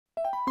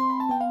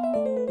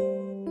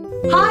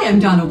Hi, I'm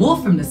Donna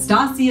Wolfe from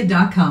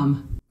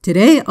Naztazia.com.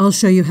 Today I'll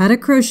show you how to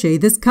crochet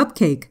this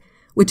cupcake,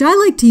 which I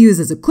like to use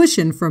as a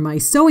cushion for my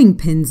sewing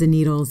pins and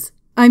needles.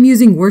 I'm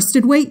using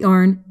worsted weight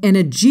yarn and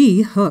a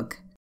G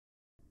hook.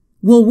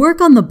 We'll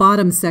work on the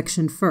bottom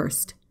section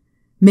first.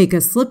 Make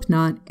a slip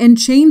knot and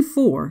chain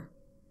 4.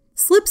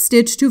 Slip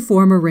stitch to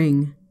form a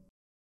ring.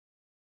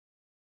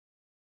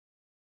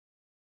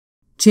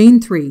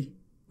 Chain 3,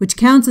 which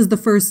counts as the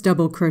first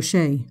double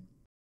crochet.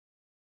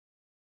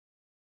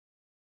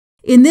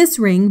 In this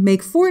ring,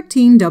 make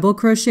 14 double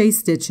crochet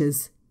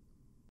stitches.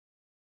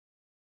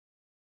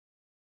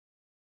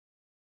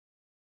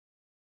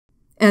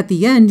 At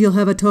the end, you'll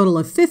have a total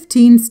of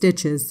 15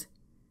 stitches.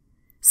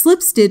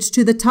 Slip stitch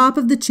to the top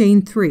of the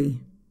chain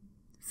 3.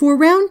 For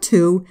round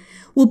 2,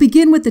 we'll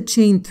begin with the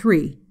chain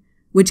 3,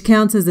 which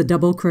counts as a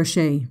double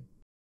crochet.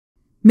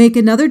 Make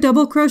another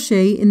double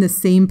crochet in the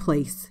same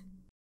place.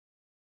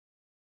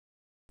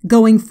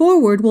 Going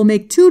forward, we'll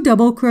make 2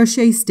 double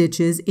crochet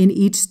stitches in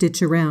each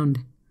stitch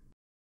around.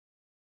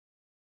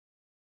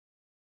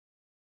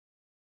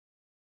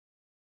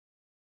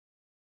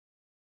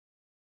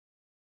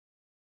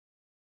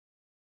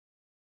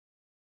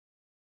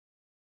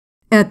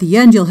 At the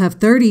end, you'll have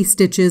 30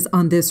 stitches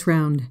on this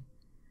round.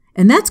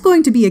 And that's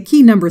going to be a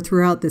key number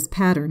throughout this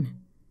pattern.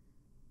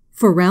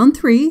 For round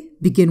 3,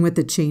 begin with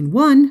the chain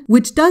 1,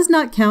 which does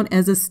not count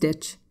as a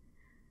stitch.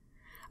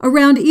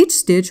 Around each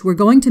stitch, we're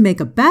going to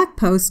make a back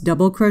post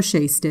double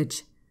crochet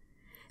stitch.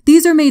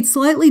 These are made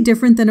slightly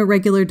different than a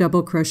regular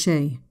double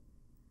crochet.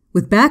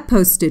 With back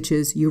post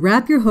stitches, you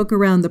wrap your hook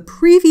around the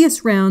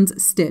previous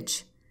round's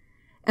stitch,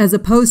 as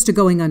opposed to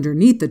going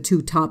underneath the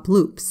 2 top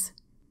loops.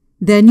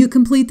 Then you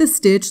complete the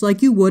stitch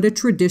like you would a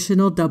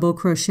traditional double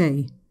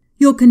crochet.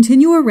 You'll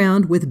continue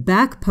around with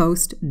back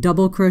post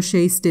double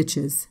crochet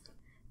stitches.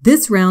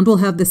 This round will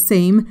have the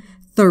same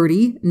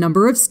 30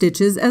 number of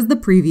stitches as the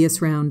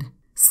previous round.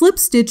 Slip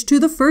stitch to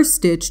the first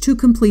stitch to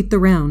complete the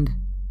round.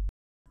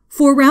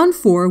 For round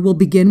 4, we'll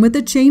begin with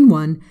a chain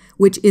 1,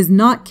 which is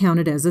not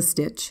counted as a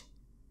stitch.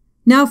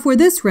 Now for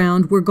this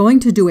round, we're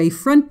going to do a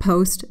front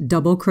post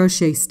double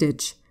crochet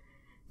stitch.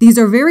 These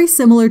are very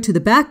similar to the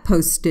back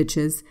post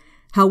stitches.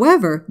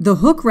 However, the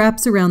hook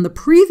wraps around the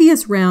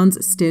previous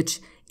round's stitch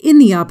in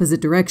the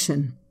opposite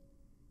direction.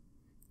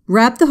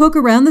 Wrap the hook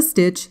around the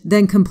stitch,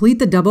 then complete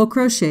the double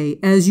crochet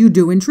as you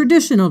do in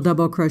traditional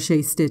double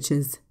crochet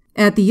stitches.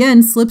 At the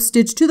end, slip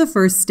stitch to the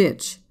first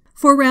stitch.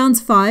 For rounds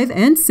 5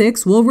 and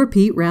 6, we'll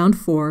repeat round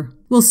 4.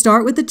 We'll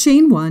start with the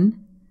chain 1.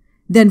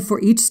 Then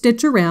for each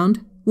stitch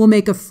around, we'll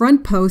make a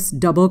front post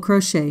double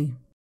crochet.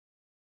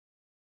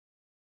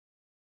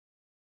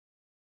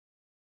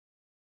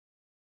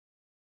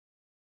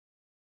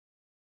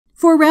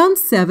 For round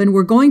 7,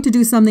 we're going to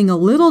do something a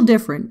little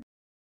different.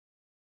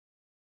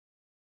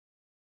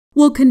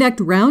 We'll connect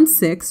round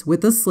 6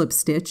 with a slip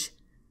stitch,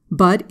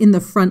 but in the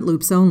front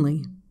loops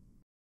only.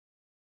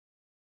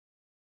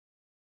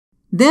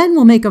 Then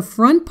we'll make a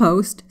front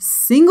post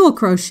single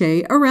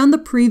crochet around the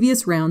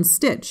previous round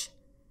stitch.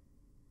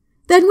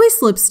 Then we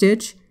slip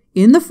stitch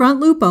in the front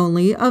loop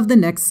only of the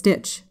next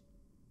stitch,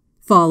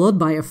 followed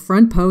by a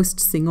front post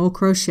single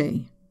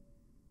crochet.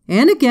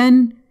 And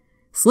again,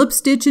 slip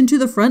stitch into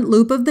the front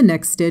loop of the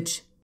next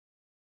stitch.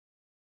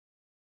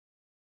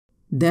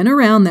 Then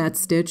around that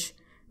stitch,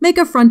 make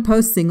a front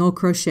post single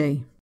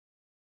crochet.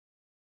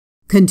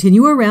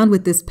 Continue around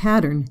with this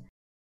pattern.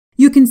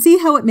 You can see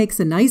how it makes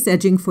a nice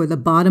edging for the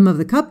bottom of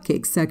the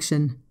cupcake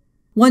section.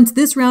 Once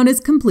this round is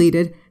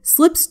completed,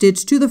 slip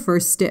stitch to the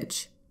first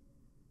stitch.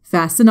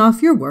 Fasten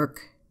off your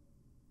work.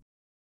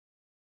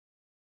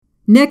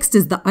 Next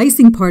is the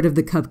icing part of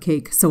the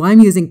cupcake, so I'm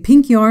using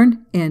pink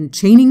yarn and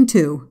chaining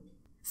 2.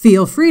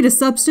 Feel free to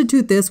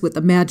substitute this with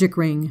the magic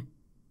ring.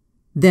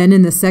 Then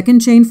in the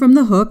second chain from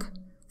the hook,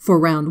 for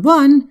round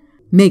 1,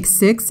 make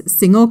 6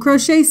 single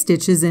crochet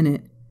stitches in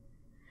it.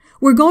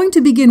 We're going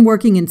to begin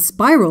working in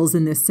spirals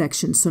in this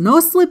section, so no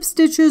slip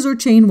stitches or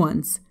chain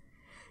 1s.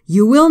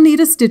 You will need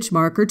a stitch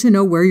marker to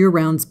know where your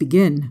rounds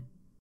begin.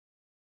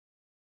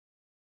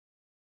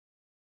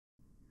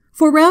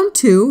 For round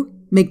 2,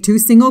 make 2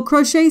 single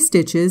crochet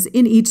stitches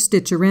in each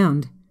stitch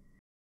around.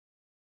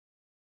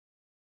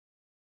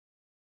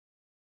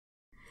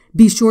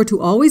 Be sure to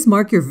always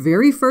mark your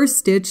very first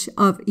stitch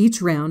of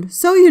each round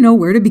so you know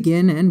where to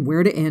begin and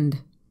where to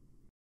end.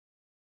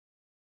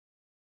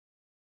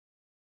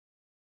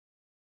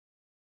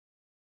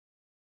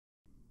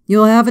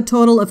 You'll have a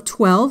total of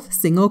 12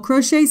 single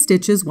crochet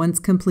stitches once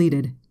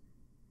completed.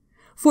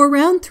 For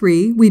round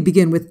 3, we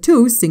begin with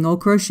 2 single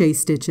crochet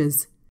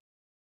stitches.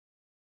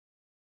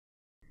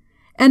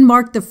 And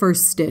mark the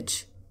first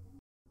stitch.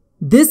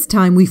 This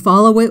time we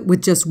follow it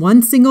with just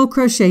 1 single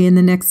crochet in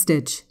the next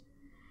stitch.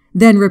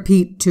 Then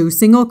repeat 2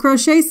 single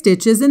crochet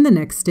stitches in the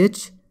next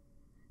stitch.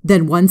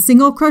 Then 1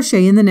 single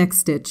crochet in the next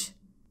stitch.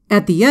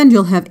 At the end,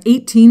 you'll have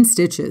 18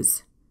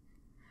 stitches.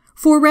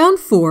 For round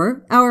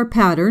 4, our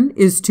pattern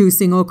is 2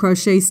 single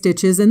crochet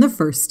stitches in the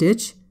first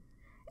stitch,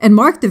 and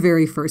mark the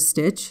very first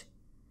stitch,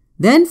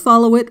 then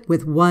follow it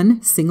with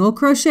 1 single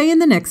crochet in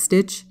the next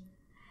stitch,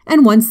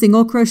 and 1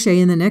 single crochet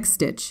in the next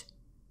stitch.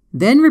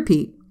 Then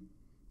repeat.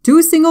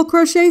 2 single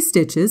crochet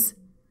stitches,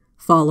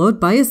 followed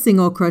by a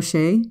single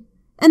crochet,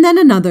 and then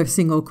another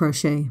single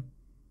crochet.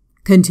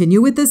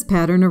 Continue with this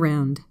pattern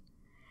around.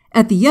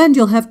 At the end,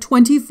 you'll have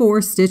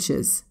 24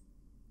 stitches.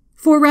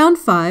 For round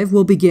 5,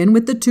 we'll begin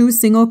with the 2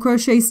 single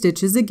crochet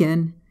stitches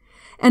again,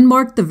 and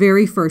mark the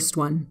very first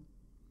one.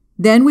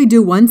 Then we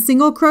do 1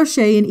 single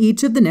crochet in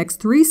each of the next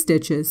 3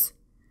 stitches.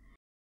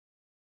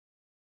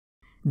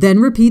 Then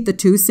repeat the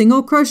 2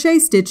 single crochet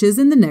stitches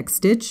in the next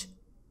stitch,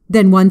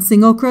 then 1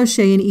 single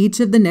crochet in each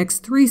of the next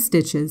 3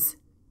 stitches.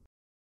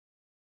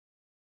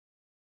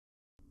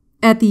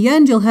 At the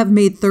end, you'll have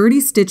made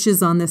 30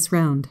 stitches on this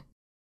round.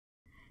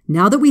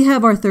 Now that we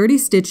have our 30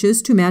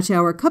 stitches to match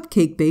our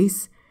cupcake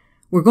base,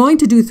 we're going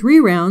to do 3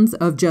 rounds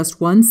of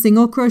just 1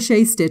 single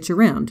crochet stitch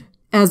around.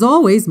 As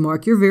always,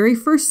 mark your very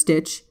first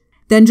stitch,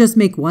 then just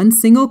make 1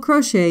 single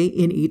crochet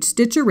in each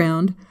stitch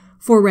around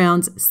for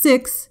rounds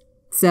 6,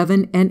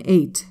 7, and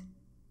 8.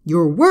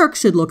 Your work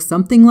should look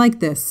something like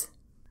this.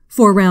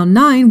 For round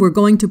 9, we're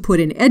going to put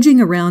an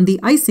edging around the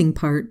icing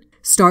part.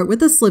 Start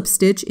with a slip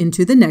stitch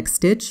into the next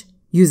stitch,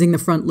 using the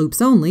front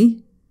loops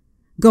only.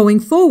 Going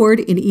forward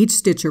in each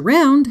stitch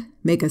around,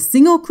 make a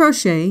single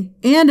crochet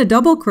and a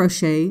double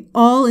crochet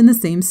all in the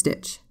same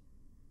stitch.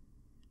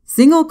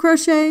 Single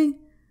crochet,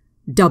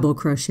 double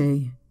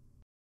crochet.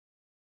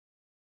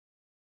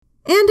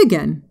 And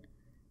again,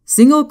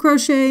 single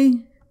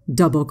crochet,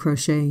 double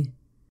crochet.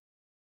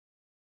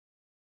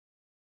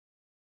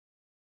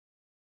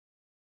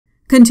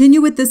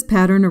 Continue with this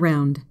pattern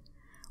around.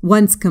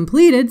 Once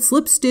completed,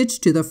 slip stitch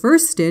to the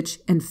first stitch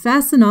and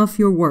fasten off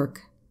your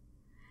work.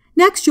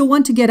 Next, you'll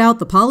want to get out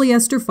the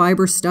polyester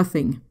fiber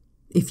stuffing.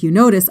 If you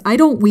notice, I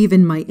don't weave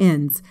in my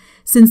ends,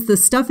 since the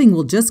stuffing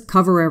will just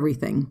cover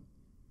everything.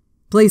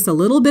 Place a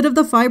little bit of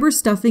the fiber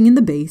stuffing in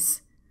the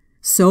base.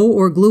 Sew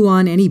or glue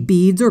on any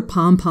beads or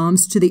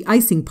pom-poms to the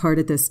icing part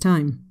at this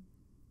time.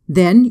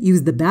 Then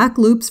use the back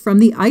loops from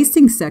the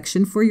icing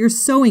section for your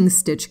sewing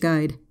stitch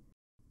guide.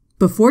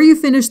 Before you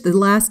finish the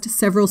last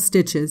several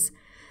stitches,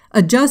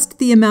 adjust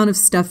the amount of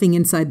stuffing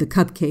inside the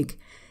cupcake.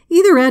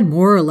 Either add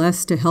more or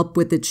less to help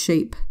with its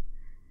shape.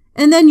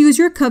 And then use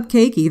your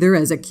cupcake either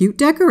as a cute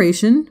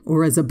decoration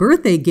or as a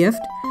birthday gift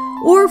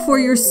or for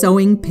your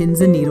sewing pins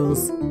and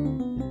needles.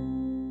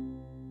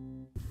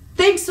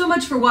 Thanks so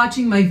much for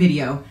watching my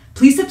video.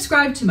 Please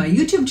subscribe to my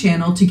YouTube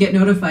channel to get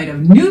notified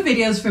of new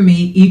videos from me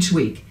each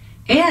week.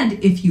 And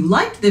if you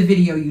liked the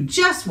video you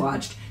just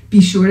watched, be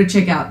sure to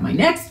check out my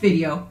next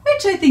video,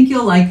 which I think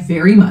you'll like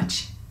very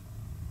much.